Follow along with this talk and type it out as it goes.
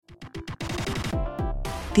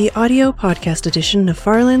The audio podcast edition of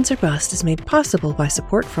Farlands or Bust is made possible by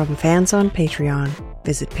support from fans on Patreon.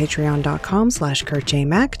 Visit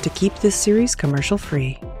patreon.com/KurtJMac to keep this series commercial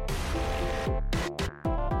free.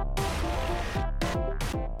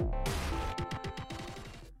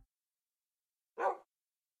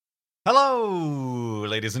 Hello,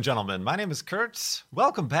 ladies and gentlemen. My name is Kurt.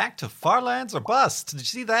 Welcome back to Farlands or Bust. Did you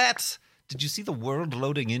see that? Did you see the world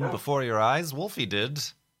loading in before your eyes? Wolfie did.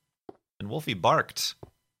 And Wolfie barked.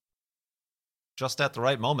 Just at the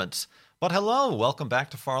right moment. But hello, welcome back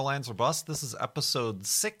to Farlands or Bust. This is episode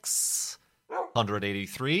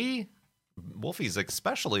 683. Wolfie's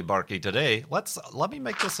especially barky today. Let me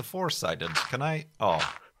make this a four-sided. Can I? Oh,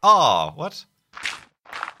 what?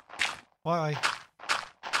 Why?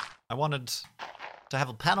 I wanted to have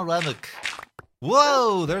a panoramic.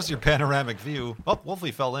 Whoa, there's your panoramic view. Oh,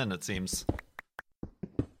 Wolfie fell in, it seems.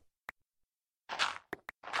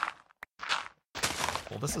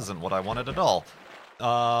 Well, this isn't what I wanted at all.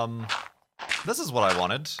 This is what I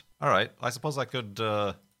wanted. All right, I suppose I could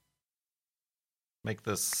make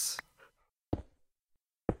this.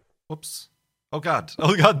 Whoops. Oh god,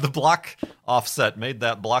 the block offset made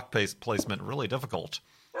that block placement really difficult.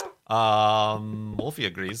 Wolfie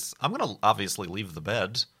agrees. I'm gonna obviously leave the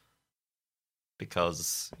bed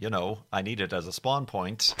because, I need it as a spawn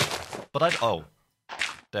point. But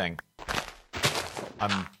dang.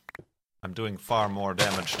 I'm doing far more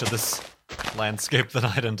damage to this landscape than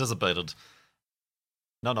I'd anticipated.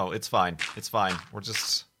 No, it's fine. It's fine. We're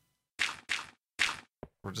just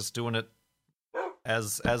doing it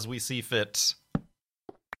as we see fit.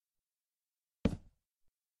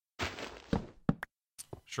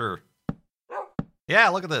 Sure. Yeah,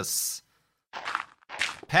 look at this.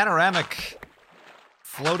 Panoramic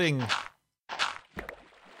floating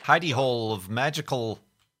hidey hole of magical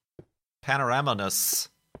panoramaness.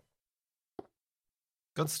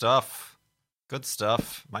 Good stuff. Good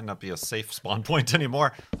stuff. Might not be a safe spawn point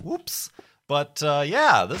anymore. Whoops. But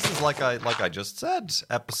yeah, this is like I just said,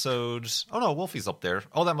 episode. Oh no, Wolfie's up there.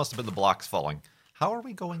 Oh, that must have been the blocks falling. How are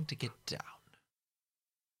we going to get down?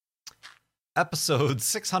 Episode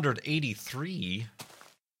 683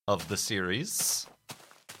 of the series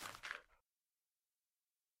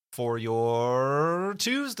for your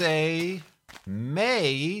Tuesday,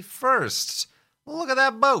 May 1st. Look at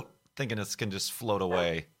that boat. Thinking it can just float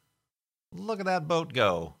away. Look at that boat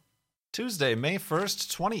go. Tuesday, May 1st,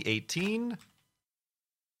 2018.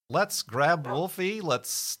 Let's grab Wolfie.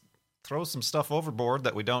 Let's throw some stuff overboard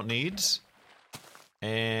that we don't need.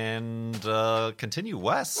 And continue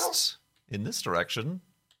west in this direction.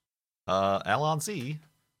 Allons-y.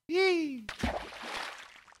 Yee!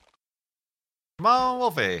 Come on,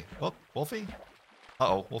 Wolfie. Oh, Wolfie?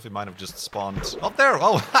 Uh-oh, Wolfie might have just spawned. Oh, there!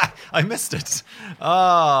 Oh, I missed it!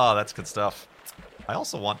 Oh, that's good stuff. I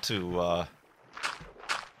also want to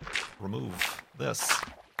remove this.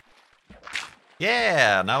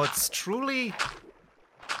 Yeah, now it's truly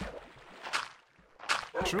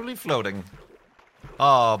floating.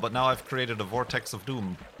 Oh, but now I've created a vortex of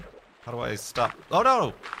doom. How do I stop? Oh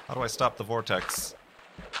no! How do I stop the vortex?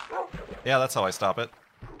 Yeah, that's how I stop it.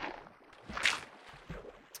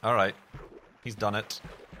 Alright. He's done it.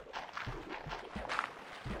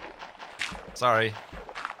 Sorry.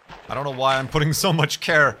 I don't know why I'm putting so much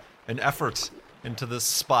care and effort into this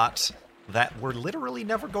spot that we're literally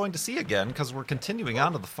never going to see again, because we're continuing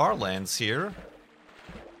on to the Farlands here.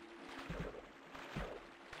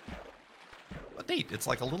 But neat, it's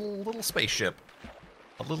like a little spaceship.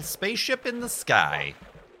 A little spaceship in the sky.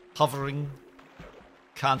 Hovering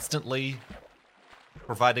constantly,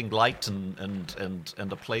 providing light and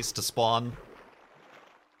a place to spawn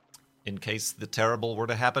in case the terrible were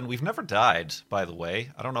to happen. We've never died, by the way.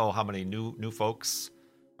 I don't know how many new folks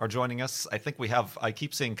are joining us. I think we have. I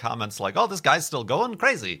keep seeing comments like, "Oh, this guy's still going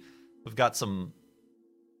crazy." We've got some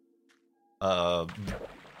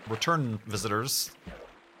return visitors.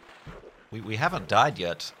 We haven't died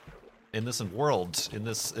yet in this world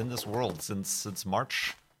since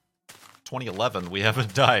March 2011. We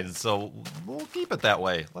haven't died, so we'll keep it that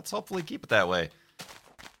way. Let's hopefully keep it that way.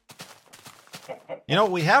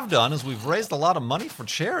 What we have done is we've raised a lot of money for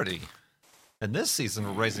charity. And this season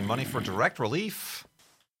we're raising money for direct relief.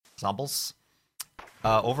 Zombles.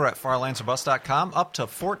 Over at farlandsorbust.com, up to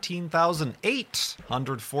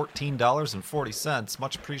 $14,814.40.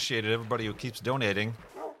 Much appreciated, everybody who keeps donating.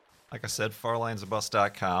 Like I said,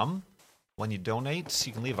 farlandsorbust.com. When you donate,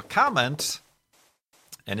 you can leave a comment.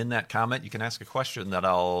 And in that comment, you can ask a question that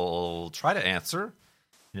I'll try to answer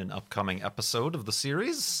in an upcoming episode of the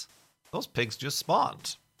series. Those pigs just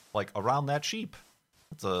spawned, like around that sheep.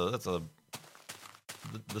 That's a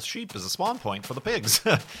the sheep is a spawn point for the pigs.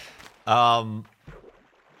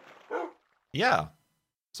 Yeah.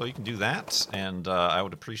 So you can do that, and I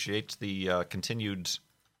would appreciate the continued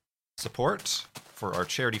support for our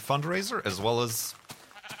charity fundraiser, as well as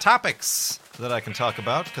topics that I can talk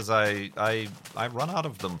about, because I run out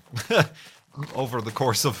of them over the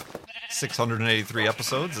course of 683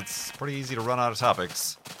 episodes. It's pretty easy to run out of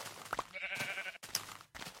topics.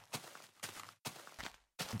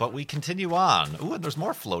 But we continue on. Ooh, and there's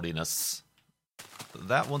more floatiness.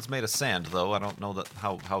 That one's made of sand, though. I don't know that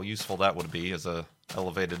how useful that would be as a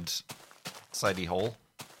elevated sidey hole.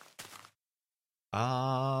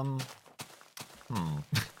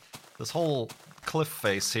 This whole cliff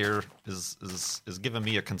face here is giving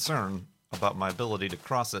me a concern about my ability to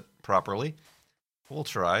cross it properly. We'll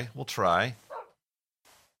try. We're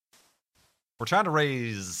trying to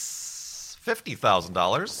raise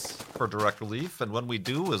 $50,000 for Direct Relief, and when we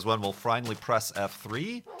do is when we'll finally press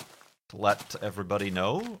F3 to let everybody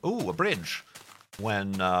know. Ooh, a bridge.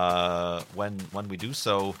 When we do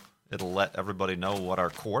so, it'll let everybody know what our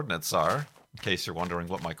coordinates are. In case you're wondering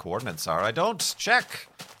what my coordinates are, I don't check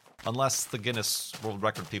unless the Guinness World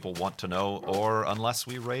Record people want to know, or unless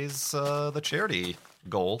we raise the charity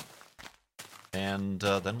goal, and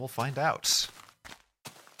then we'll find out.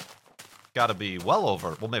 Got to be well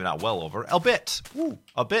over. Well, maybe not well over. A bit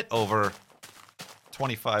over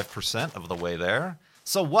 25% of the way there.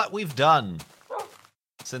 So what we've done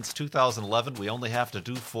since 2011, we only have to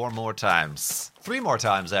do 4 more times. 3 more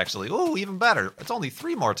times, actually. Ooh, even better. It's only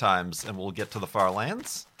 3 more times, and we'll get to the far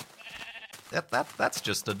lands. That's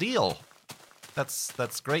just a deal.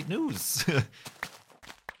 That's great news. We're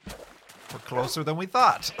closer than we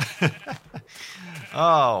thought.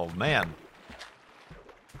 Oh, man.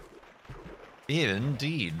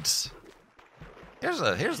 Indeed. Here's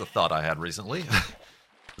a thought I had recently.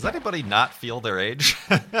 Does anybody not feel their age?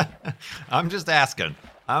 I'm just asking.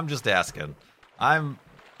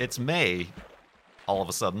 It's May, all of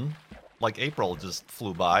a sudden. Like April just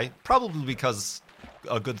flew by. Probably because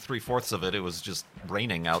a good 3/4 of it was just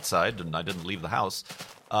raining outside and I didn't leave the house.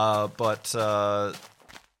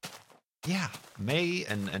 Yeah, May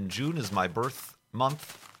and June is my birth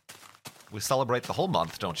month. We celebrate the whole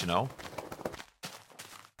month, don't you know?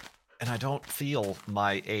 And I don't feel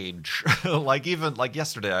my age. Like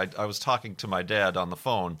yesterday, I was talking to my dad on the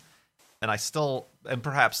phone, and and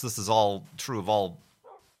perhaps this is all true of all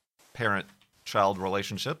parent-child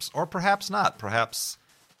relationships, or perhaps not. Perhaps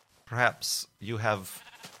you have,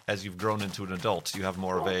 as you've grown into an adult, you have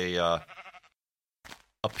more of a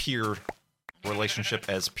peer relationship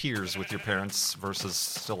as peers with your parents versus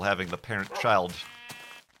still having the parent-child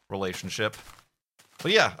relationship.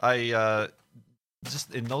 But yeah, I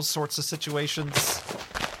just in those sorts of situations,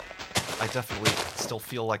 I definitely still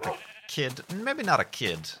feel like a kid. Maybe not a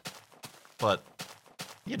kid, but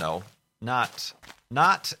you know, not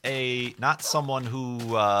someone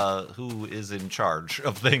who is in charge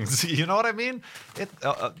of things. You know what I mean?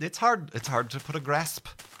 It's hard to put a grasp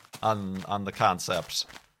on the concept.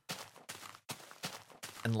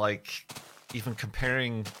 And like, even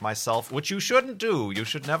comparing myself, which you shouldn't do. You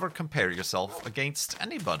should never compare yourself against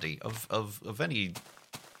anybody of any,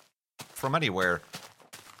 from anywhere.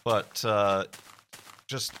 But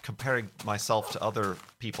just comparing myself to other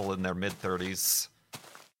people in their mid-30s,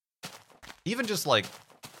 even just like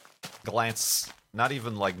glance, not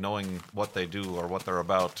even like knowing what they do or what they're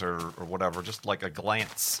about or whatever, just like a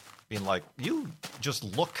glance being like, you just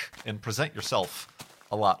look and present yourself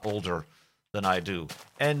a lot older than I do.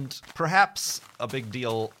 And perhaps a big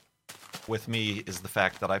deal with me is the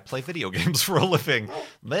fact that I play video games for a living.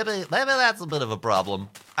 Maybe that's a bit of a problem.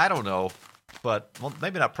 I don't know. But, well,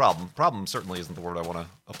 maybe not problem. Problem certainly isn't the word I want to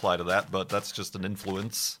apply to that, but that's just an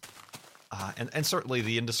influence. And certainly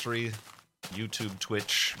the industry, YouTube,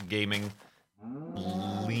 Twitch, gaming,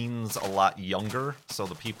 leans a lot younger. So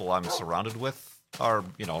the people I'm surrounded with are,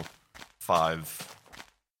 5,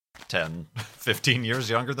 10, 15 years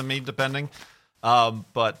younger than me, depending.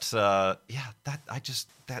 That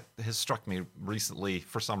has struck me recently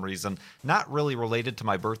for some reason. Not really related to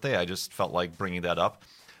my birthday. I just felt like bringing that up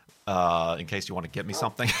in case you want to get me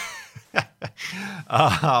something.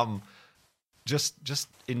 Just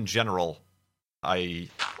in general,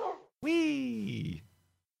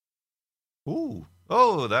 Ooh.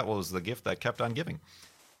 Oh, that was the gift that kept on giving.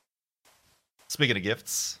 Speaking of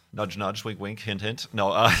gifts, nudge, nudge, wink, wink, hint, hint.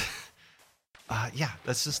 No,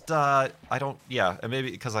 that's just, and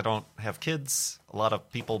maybe because I don't have kids. A lot of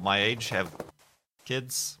people my age have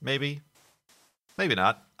kids, maybe. Maybe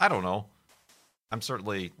not. I don't know. I'm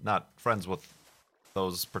certainly not friends with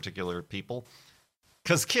those particular people.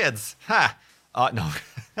 Because kids, No.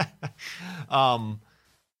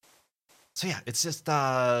 So yeah, it's just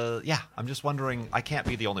I'm just wondering, I can't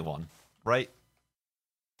be the only one, right?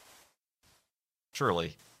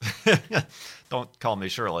 Surely. Don't call me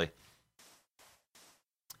Shirley.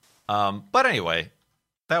 But anyway,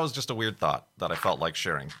 that was just a weird thought that I felt like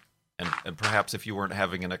sharing. And perhaps if you weren't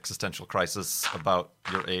having an existential crisis about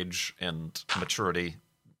your age and maturity,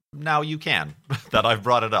 now you can, that I've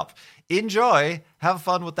brought it up. Enjoy. Have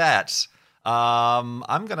fun with that. I'm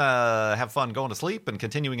going to have fun going to sleep and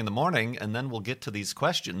continuing in the morning, and then we'll get to these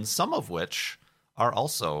questions, some of which are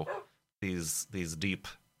also these deep,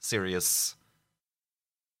 serious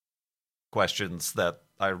questions that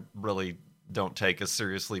I really don't take as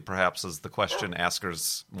seriously, perhaps, as the question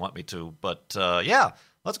askers want me to. But yeah,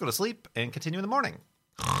 let's go to sleep and continue in the morning.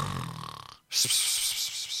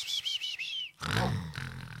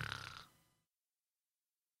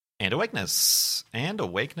 And awakeness. And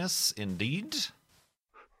awakeness, indeed.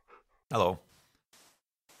 Hello.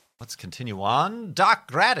 Let's continue on.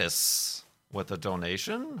 Doc Gratis, with a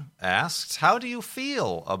donation, asked, how do you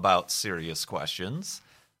feel about serious questions?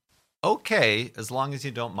 Okay, as long as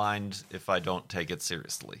you don't mind if I don't take it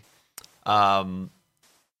seriously.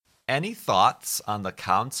 Any thoughts on the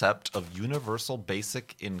concept of universal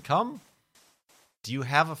basic income? Do you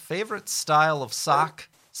have a favorite style of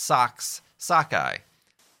socks, sockeye?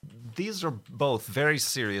 These are both very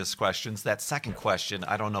serious questions. That second question,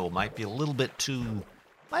 I don't know, might be a little bit too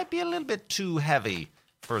heavy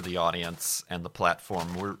for the audience and the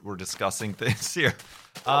platform. We're discussing things here.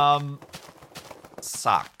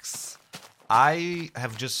 Socks. I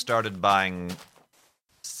have just started buying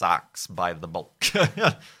socks by the bulk.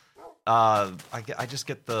 I just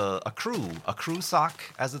get a crew sock,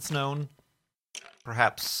 as it's known.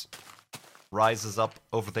 Perhaps rises up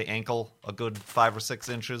over the ankle a good 5 or 6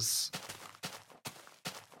 inches.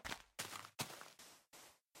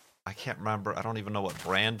 I can't remember. I don't even know what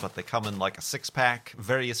brand, but they come in like a 6-pack,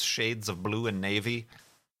 various shades of blue and navy,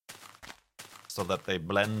 so that they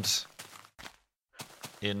blend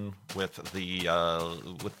in with the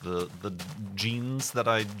jeans that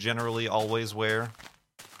I generally always wear.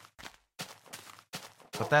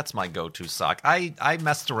 But that's my go-to sock. I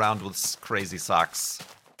messed around with crazy socks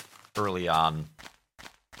early on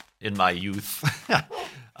in my youth.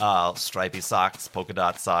 Stripy socks, polka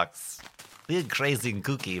dot socks. Big, crazy, and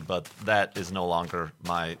kooky, but that is no longer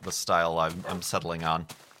the style I'm settling on.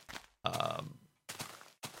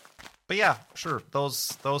 But yeah, sure,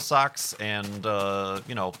 those socks and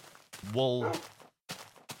wool,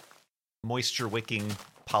 moisture-wicking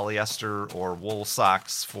polyester or wool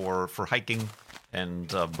socks for hiking and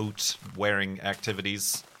boot-wearing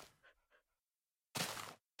activities.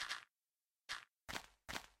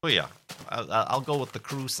 Oh yeah, I'll go with the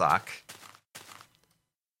crew sock.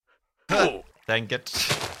 Then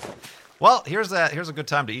well, here's a good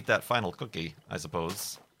time to eat that final cookie, I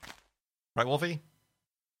suppose. Right, Wolfie?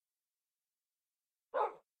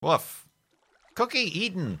 Woof. Cookie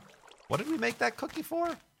eaten. What did we make that cookie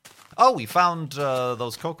for? Oh, we found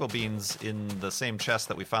those cocoa beans in the same chest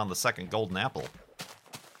that we found the second golden apple.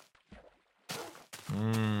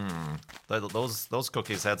 Those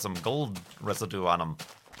cookies had some gold residue on them.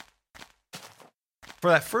 For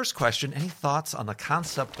that first question, any thoughts on the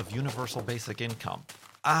concept of universal basic income?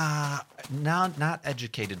 Not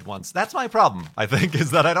educated ones. That's my problem, I think, is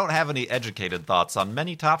that I don't have any educated thoughts on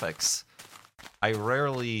many topics. I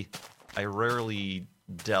rarely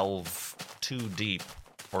delve too deep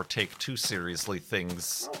or take too seriously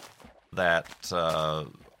things that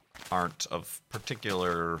aren't of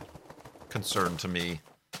particular concern to me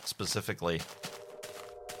specifically.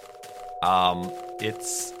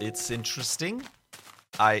 It's interesting.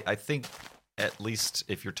 I think, at least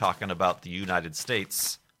if you're talking about the United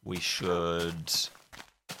States, we should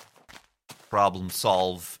problem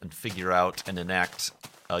solve and figure out and enact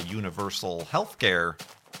a universal healthcare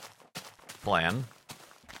plan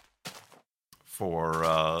for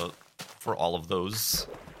all of those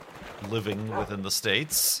living within the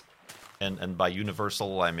states. And by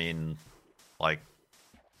universal, I mean, like,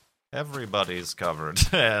 everybody's covered.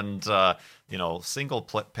 And, single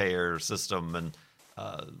payer system and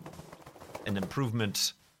an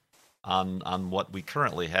improvement on what we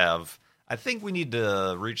currently have. I think we need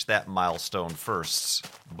to reach that milestone first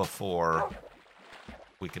before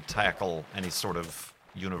we could tackle any sort of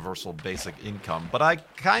universal basic income. But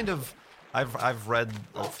I've read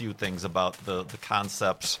a few things about the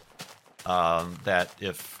concept that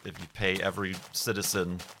if you pay every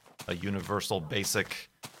citizen a universal basic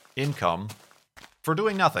income for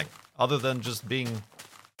doing nothing other than just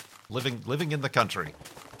living in the country,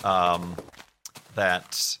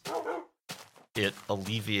 that it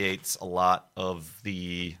alleviates a lot of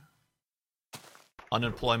the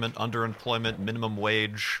unemployment, underemployment, minimum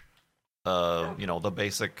wage, the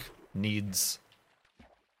basic needs.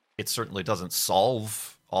 It certainly doesn't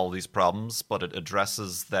solve all these problems, but it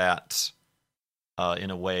addresses that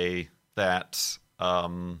in a way that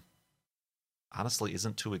honestly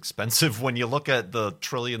isn't too expensive when you look at the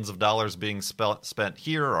trillions of dollars being spent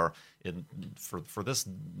here or for this,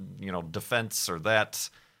 defense or that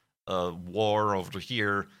war over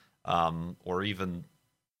here, or even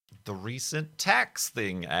the recent tax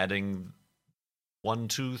thing, adding 1,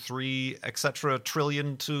 2, 3, etc.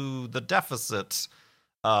 trillion to the deficit.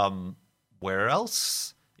 Where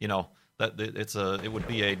else? That it would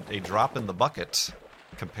be a drop in the bucket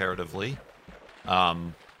comparatively.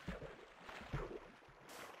 And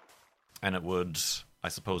it would, I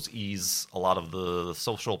suppose, ease a lot of the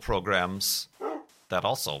social programs that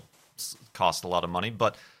also cost a lot of money.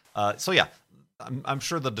 But so yeah, I'm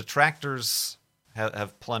sure the detractors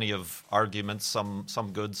have plenty of arguments, some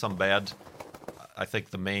good, some bad. I think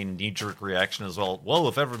the main knee-jerk reaction is, well,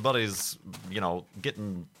 if everybody's,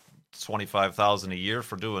 getting $25,000 a year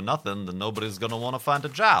for doing nothing, then nobody's going to want to find a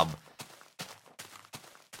job.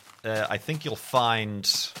 I think you'll find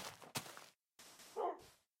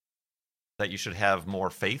that you should have more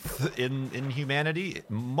faith in humanity.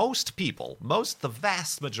 The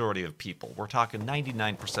vast majority of people, we're talking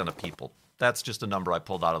 99% of people. That's just a number I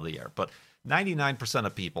pulled out of the air. But 99%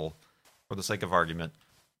 of people, for the sake of argument,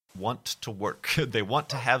 want to work. They want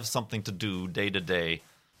to have something to do day to day.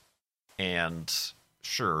 And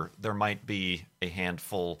sure, there might be a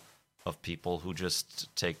handful of people who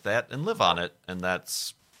just take that and live on it. And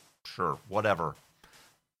that's, sure, whatever.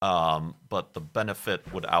 But the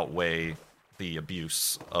benefit would outweigh the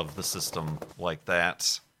abuse of the system like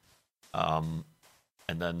that. And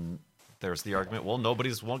then there's the argument, well,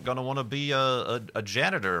 nobody's going to want to be a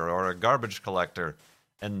janitor or a garbage collector.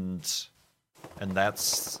 And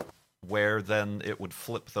that's where then it would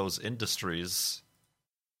flip those industries.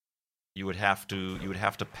 You would have to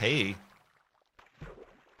pay,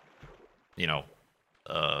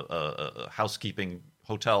 housekeeping,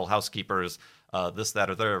 hotel housekeepers, this,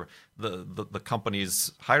 that, or there. The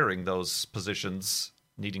companies hiring those positions,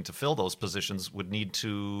 needing to fill those positions, would need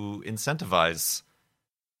to incentivize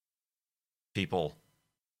people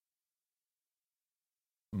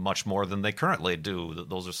much more than they currently do.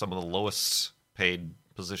 Those are some of the lowest paid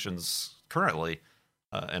positions currently,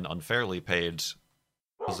 and unfairly paid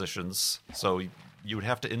positions. So you would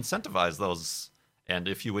have to incentivize those. And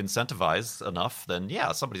if you incentivize enough, then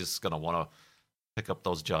yeah, somebody's going to want to pick up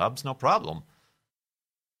those jobs, no problem.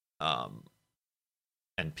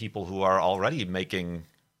 And people who are already making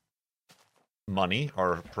money,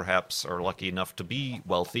 or perhaps are lucky enough to be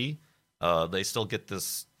wealthy, they still get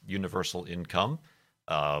this universal income.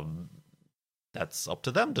 That's up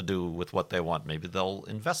to them to do with what they want. Maybe they'll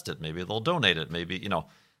invest it. Maybe they'll donate it. Maybe,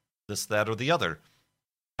 this, that, or the other.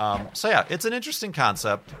 So yeah, it's an interesting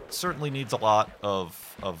concept. It certainly needs a lot of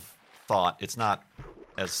thought. It's not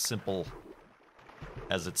as simple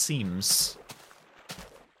as it seems.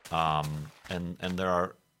 And there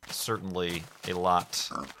are certainly a lot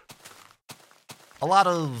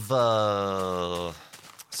of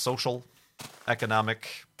social,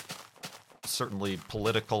 economic, certainly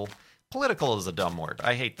political. Political is a dumb word.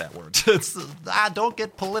 I hate that word. Don't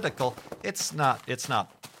get political. It's not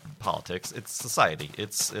politics. It's society.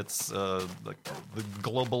 It's the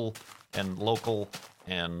global and local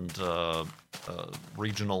and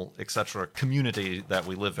regional, etc. community that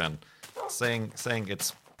we live in. Saying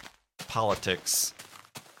it's politics,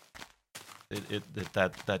 it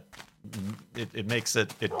makes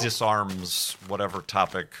it disarms whatever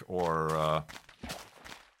topic or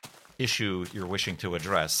issue you're wishing to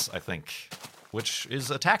address, I think, which is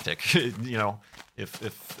a tactic.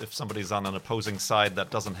 If somebody's on an opposing side that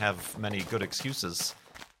doesn't have many good excuses,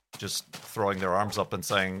 just throwing their arms up and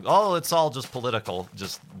saying, "Oh, it's all just political,"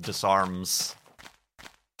 just disarms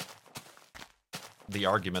the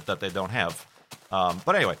argument that they don't have.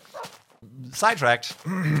 But anyway, sidetracked.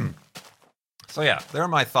 So yeah, there are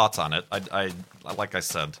my thoughts on it. I like I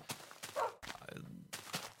said,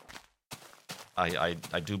 I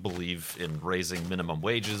do believe in raising minimum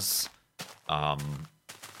wages. I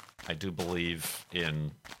do believe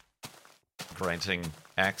in granting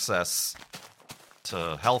access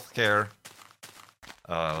to healthcare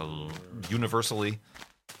universally.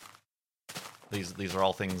 These are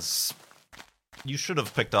all things you should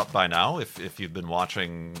have picked up by now if you've been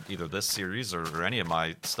watching either this series or any of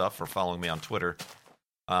my stuff or following me on Twitter.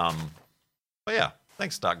 But yeah,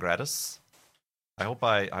 thanks, Doc Gratis.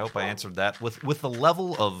 I answered that with the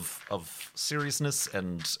level of seriousness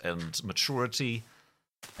and maturity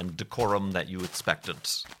and decorum that you expected,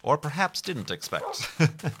 or perhaps didn't expect.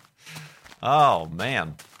 Oh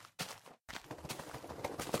man.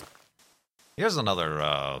 Here's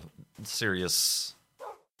another serious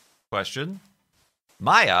question.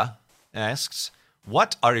 Maya asks,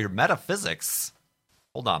 "What are your metaphysics?"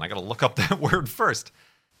 Hold on, I gotta look up that word first.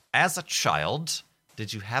 As a child,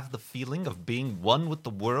 did you have the feeling of being one with the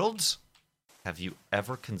world? Have you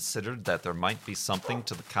ever considered that there might be something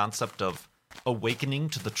to the concept of awakening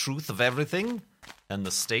to the truth of everything and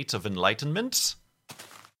the state of enlightenment?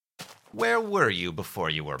 Where were you before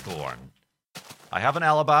you were born? I have an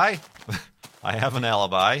alibi. I have an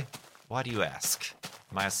alibi. Why do you ask?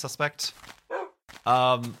 Am I a suspect?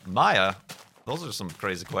 Maya, those are some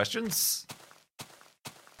crazy questions.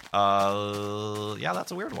 Yeah,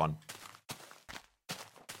 that's a weird one.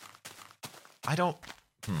 I don't...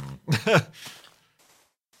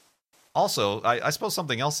 Also, I suppose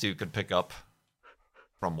something else you could pick up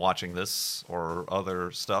from watching this or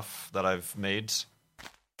other stuff that I've made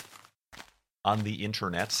on the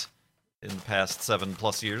internet in the past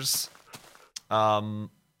 7+ years.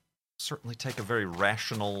 Certainly take a very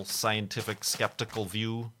rational, scientific, skeptical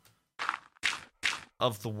view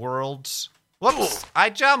of the world. Whoops!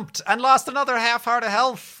 I jumped and lost another half heart of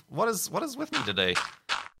health. What is with me today?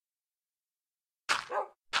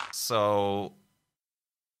 So,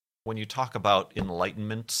 when you talk about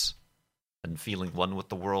enlightenment and feeling one with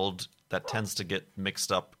the world, that tends to get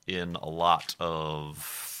mixed up in a lot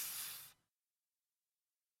of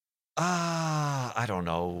I don't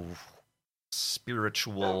know,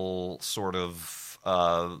 spiritual sort of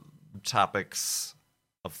topics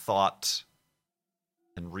of thought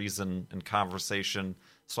and reason and conversation.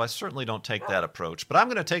 So I certainly don't take that approach. But I'm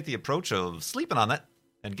going to take the approach of sleeping on it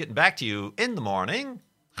and getting back to you in the morning.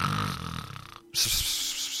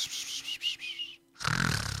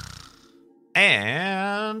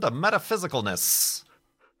 And a metaphysicalness.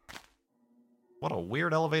 What a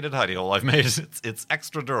weird elevated hidey hole I've made. It's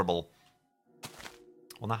extra durable.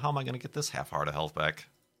 Well, now how am I going to get this half heart of health back?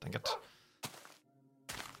 Dang it.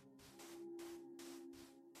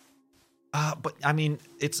 But I mean,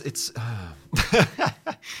 it's it's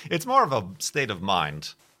more of a state of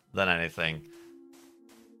mind than anything.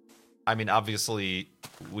 I mean, obviously,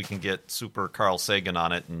 we can get super Carl Sagan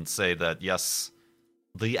on it and say that yes,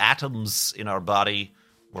 the atoms in our body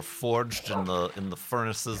were forged in the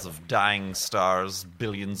furnaces of dying stars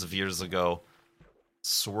billions of years ago,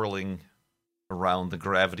 swirling around the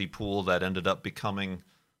gravity pool that ended up becoming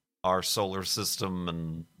our solar system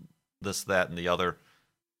and this, that, and the other.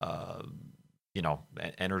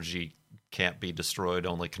 Energy can't be destroyed,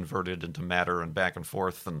 only converted into matter and back and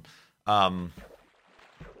forth. And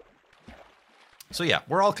so yeah,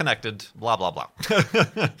 we're all connected, blah, blah, blah,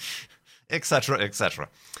 etc., etc.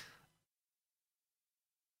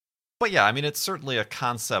 But yeah, I mean, it's certainly a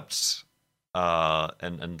concept,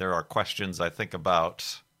 and there are questions I think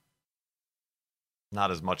about,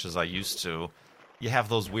 not as much as I used to. You have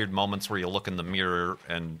those weird moments where you look in the mirror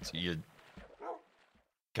and you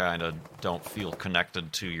kind of don't feel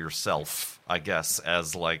connected to yourself, I guess,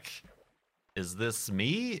 as like, is this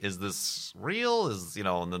me? Is this real?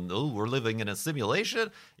 And then, we're living in a simulation?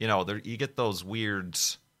 You get those weird,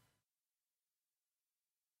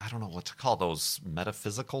 I don't know what to call those,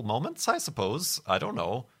 metaphysical moments, I suppose. I don't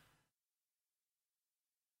know.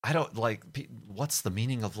 I don't, what's the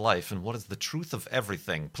meaning of life and what is the truth of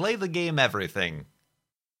everything? Play the game Everything.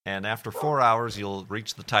 And after 4 hours, you'll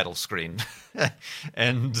reach the title screen.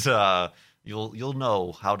 And you'll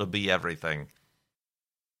know how to be everything.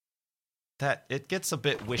 That it gets a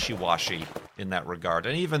bit wishy-washy in that regard.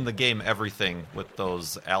 And even the game Everything with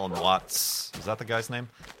those Alan Watts, is that the guy's name?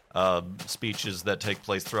 Speeches that take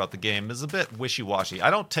place throughout the game is a bit wishy-washy. I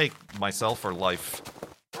don't take myself or life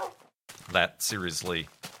that seriously.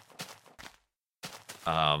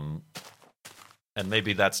 And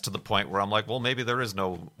maybe that's to the point where I'm like, well, maybe there is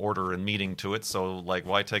no order and meaning to it, so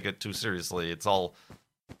why take it too seriously? It's all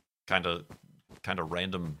kind of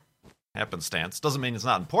random happenstance. Doesn't mean it's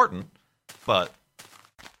not important, but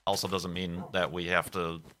also doesn't mean that we have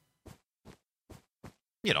to,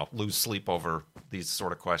 lose sleep over these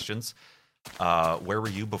sort of questions. Where were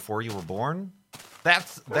you before you were born?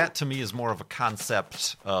 That to me is more of a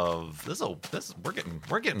concept of this.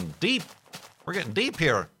 We're getting deep. We're getting deep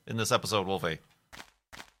here in this episode, Wolfie.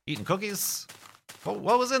 Eating cookies? What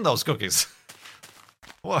was in those cookies?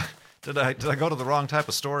 What did I go to the wrong type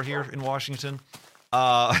of store here in Washington?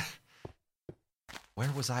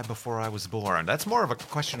 Where was I before I was born? That's more of a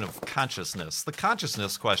question of consciousness. The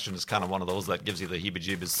consciousness question is kind of one of those that gives you the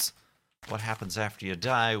heebie-jeebies. What happens after you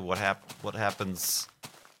die? What happens?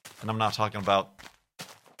 And I'm not talking about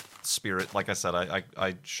spirit. Like I said,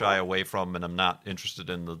 I shy away from, and I'm not interested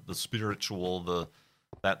in the spiritual,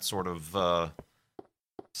 that sort of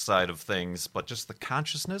side of things. But just the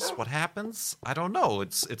consciousness, what happens? I don't know.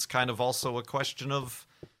 It's kind of also a question of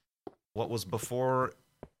what was before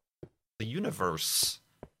the universe.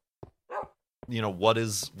 You know, what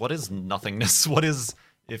is nothingness? What is,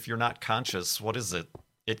 if you're not conscious, what is it?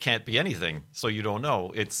 It can't be anything, so you don't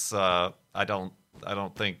know. It's I don't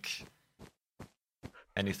think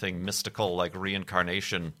anything mystical like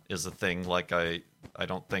reincarnation is a thing. Like I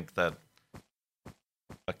don't think that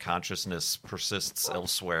a consciousness persists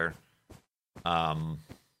elsewhere. So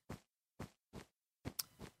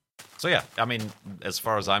yeah, I mean, as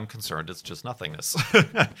far as I'm concerned, it's just nothingness.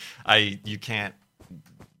 You can't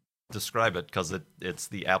describe it because it's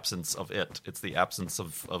the absence of it. It's the absence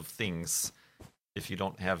of things. If you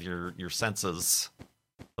don't have your senses,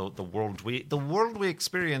 the world we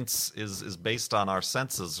experience is based on our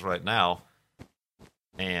senses right now,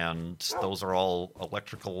 and those are all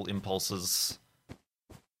electrical impulses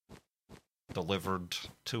delivered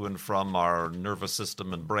to and from our nervous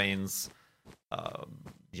system and brains.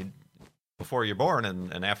 Before you're born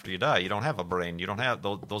and after you die, you don't have a brain. You don't have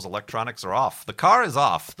those electronics are off. The car is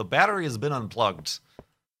off. The battery has been unplugged.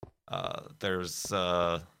 There's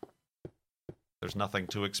nothing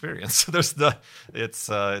to experience.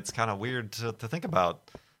 It's kind of weird to think about,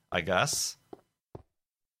 I guess.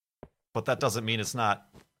 But that doesn't mean it's not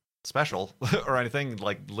special or anything.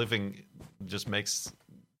 Like, living just makes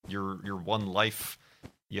your one life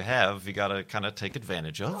you have, you gotta kind of take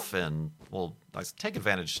advantage of. And, well, take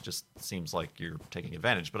advantage just seems like you're taking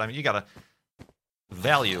advantage, but I mean, you gotta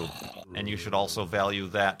value, and you should also value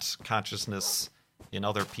that consciousness in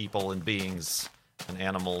other people and beings and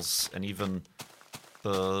animals, and even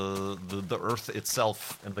the earth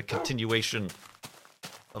itself, and the continuation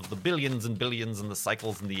of the billions and billions and the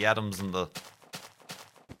cycles and the atoms and the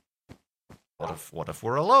what if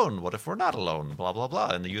we're alone? What if we're not alone? Blah blah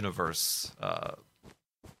blah in the universe.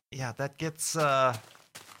 Yeah, that gets. I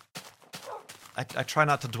try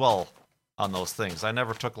not to dwell on those things. I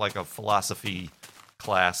never took like a philosophy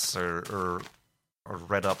class or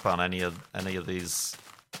read up on any of these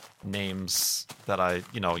names that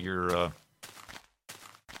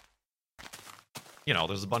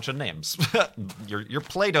there's a bunch of names. your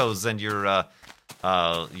Plato's and your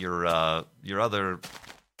other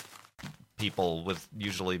people with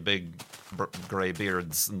usually big gray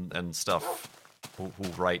beards and stuff who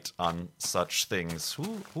write on such things.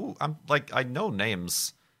 Who I know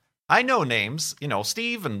names. I know names.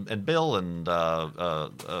 Steve and Bill and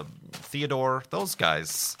Theodore. Those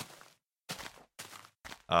guys.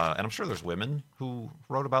 And I'm sure there's women who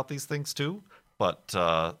wrote about these things too, but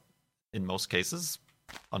in most cases,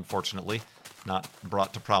 unfortunately, not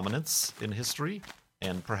brought to prominence in history.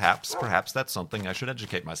 And perhaps that's something I should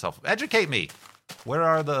educate myself. Educate me. Where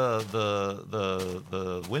are the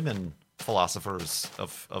women philosophers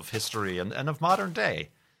of history and of modern day?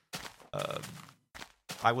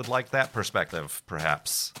 I would like that perspective,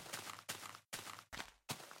 perhaps.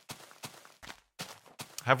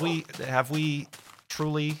 Have we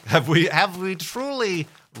truly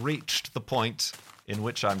reached the point in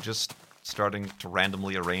which I'm just starting to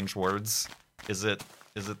randomly arrange words? Is it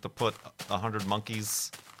to put 100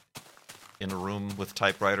 monkeys in a room with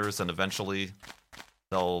typewriters and eventually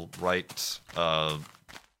they'll write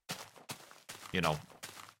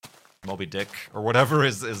Moby Dick or whatever?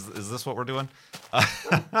 Is this what we're doing?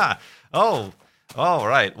 Oh,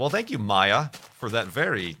 right. Well, thank you, Maya, for that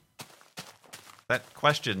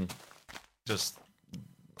question. Just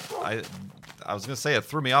I was gonna say it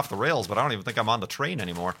threw me off the rails, but I don't even think I'm on the train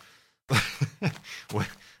anymore.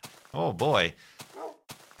 Oh boy.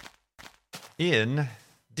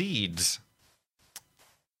 Indeed.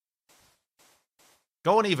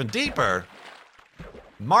 Going even deeper,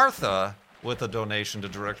 Martha, with a donation to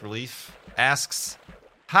Direct Relief, asks,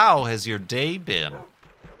 how has your day been?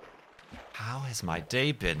 How has my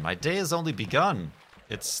day been? My day has only begun.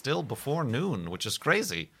 It's still before noon, which is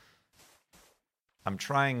crazy. This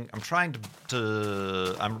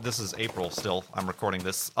is April still. I'm recording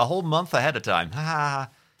this a whole month ahead of time.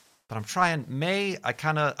 But I'm trying. May, I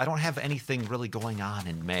don't have anything really going on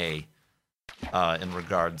in May in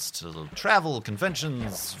regards to travel,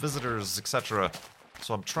 conventions, visitors, etc.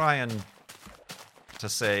 So I'm trying to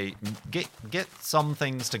say, get some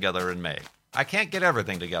things together in May. I can't get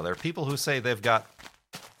everything together. People who say they've got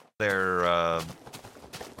their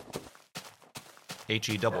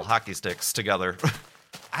HE double hockey sticks together.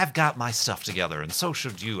 I've got my stuff together, and so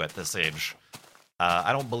should you at this age.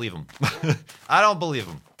 I don't believe him. I don't believe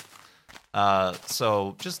him.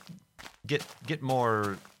 So just get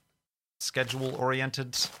more schedule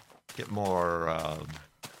oriented, get more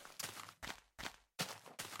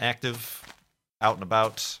active, out and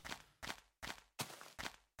about.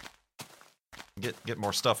 Get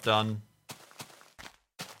more stuff done.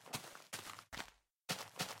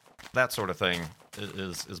 That sort of thing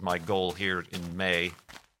is my goal here in May.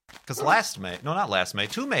 Because last May, no, not last May,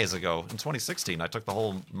 2 Mays ago, in 2016, I took the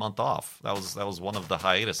whole month off. That was one of the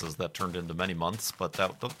hiatuses that turned into many months, but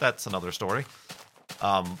that's another story.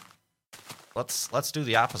 Let's do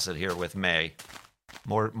the opposite here with May.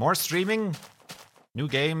 More streaming, new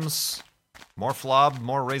games, more FLOB,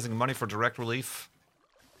 more raising money for Direct Relief.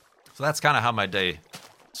 So that's kind of how my day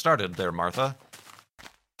started there, Martha.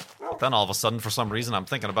 But then all of a sudden, for some reason, I'm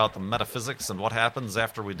thinking about the metaphysics and what happens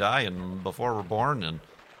after we die and before we're born, and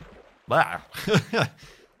blah. Now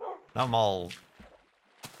I'm all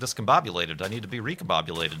discombobulated. I need to be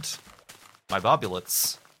recombobulated. My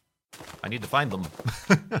bobulates. I need to find them.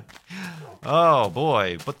 Oh,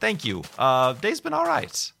 boy. But thank you. Day's been all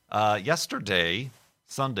right. Yesterday,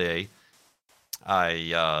 Sunday,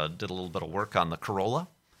 I did a little bit of work on the Corolla.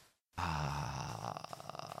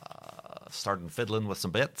 Started fiddling with some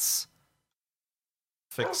bits.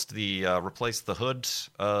 Fixed replaced the hood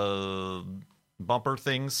bumper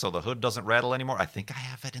things so the hood doesn't rattle anymore. I think I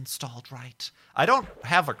have it installed right. I don't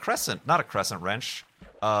have not a crescent wrench.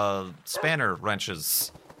 Spanner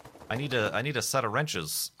wrenches. I need a set of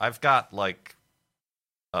wrenches. I've got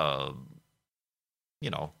I've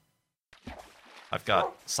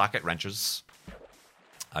got socket wrenches.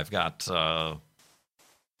 I've got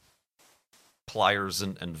pliers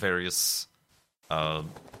and various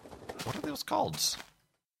what are those called?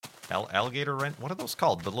 Alligator wrench? What are those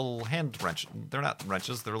called? The little hand wrench. They're not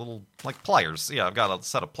wrenches. They're little like pliers. Yeah, I've got a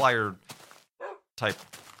set of plier type,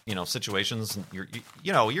 situations. And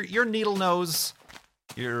your needle nose,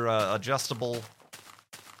 your adjustable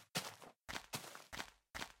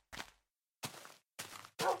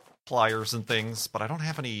pliers and things. But I don't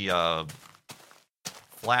have any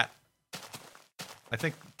flat. I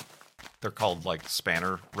think they're called like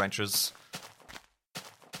spanner wrenches.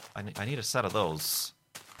 I need a set of those.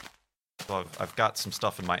 So I've got some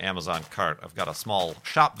stuff in my Amazon cart. I've got a small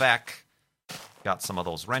shop vac. Got some of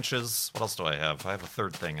those wrenches. What else do I have? I have a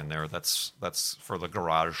third thing in there. That's for the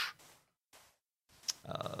garage.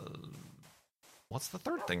 What's the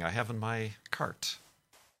third thing I have in my cart?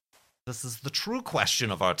 This is the true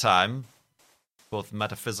question of our time, both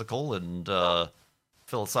metaphysical and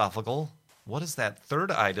philosophical. What is that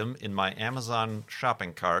third item in my Amazon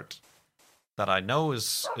shopping cart that I know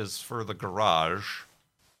is for the garage?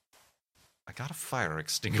 I got a fire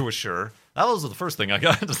extinguisher. That was the first thing I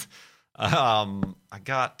got. I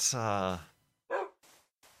got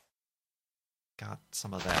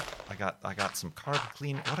some of that. I got some carb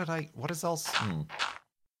clean. What is else?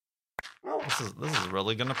 This is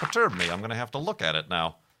really gonna perturb me. I'm gonna have to look at it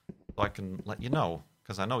now so I can let you know,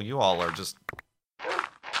 because I know you all are just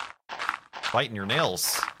biting your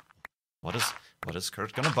nails. What is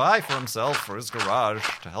Kurt gonna buy for himself for his garage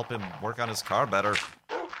to help him work on his car better?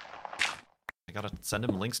 I gotta send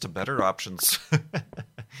him links to better options.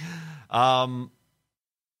 So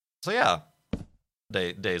yeah,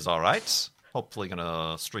 day's all right. Hopefully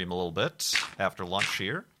gonna stream a little bit after lunch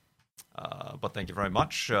here. But thank you very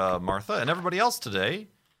much, Martha, and everybody else today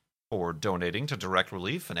for donating to Direct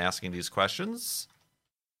Relief and asking these questions.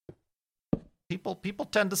 People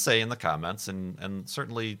tend to say in the comments, and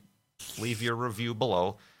certainly leave your review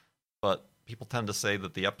below, but people tend to say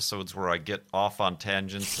that the episodes where I get off on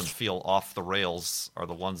tangents and feel off the rails are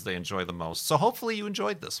the ones they enjoy the most. So hopefully you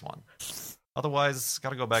enjoyed this one. Otherwise,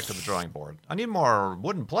 gotta go back to the drawing board. I need more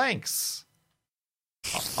wooden planks.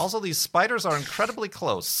 Also, these spiders are incredibly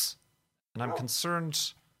close, and I'm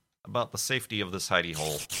concerned about the safety of this hidey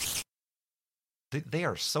hole. They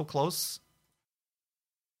are so close.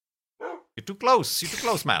 You're too close. You're too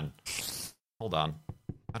close, man. Hold on.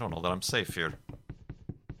 I don't know that I'm safe here.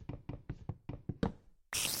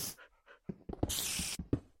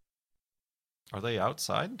 Are they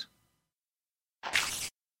outside?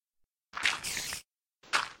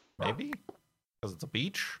 Maybe? Because it's a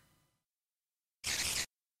beach?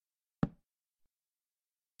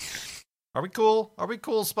 Are we cool? Are we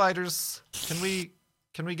cool, spiders? Can we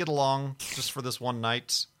get along just for this one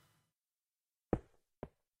night?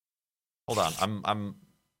 Hold on.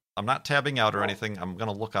 I'm not tabbing out or anything. I'm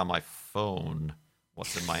gonna look on my phone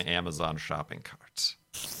what's in my Amazon shopping cart.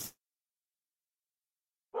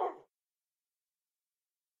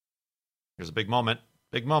 Here's a big moment.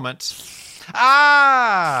 Big moment.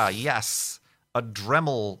 Ah, yes. A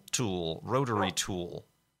Dremel tool, rotary tool.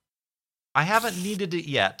 I haven't needed it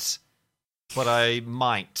yet, but I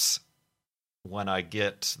might when I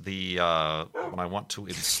get the, when I want to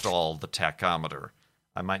install the tachometer.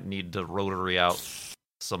 I might need to rotary out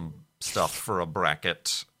some stuff for a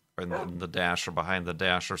bracket in the dash or behind the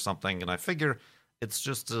dash or something, and I figure it's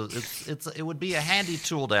just it would be a handy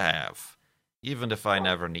tool to have, even if I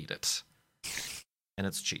never need it. And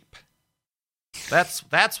it's cheap.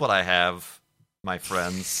 That's what I have, my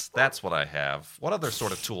friends. That's what I have. What other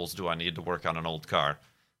sort of tools do I need to work on an old car?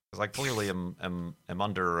 Because I clearly am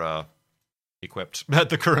under equipped at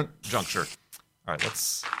the current juncture. All right,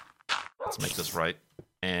 let's make this right.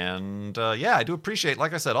 And yeah, I do appreciate,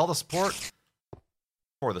 like I said, all the support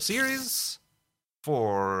for the series,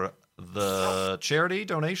 for the charity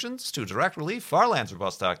donations to Direct Relief,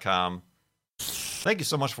 FarlandsAreBust.com. Thank you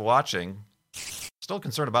so much for watching. Still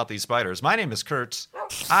concerned about these spiders. My name is Kurt.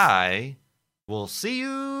 I will see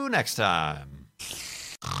you next time.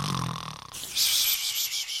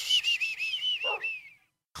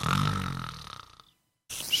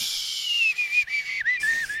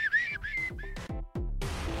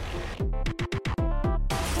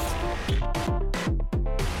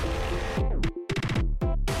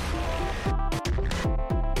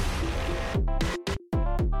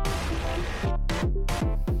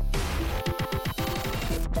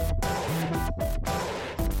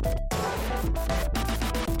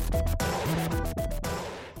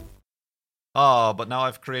 Oh, but now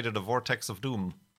I've created a vortex of doom.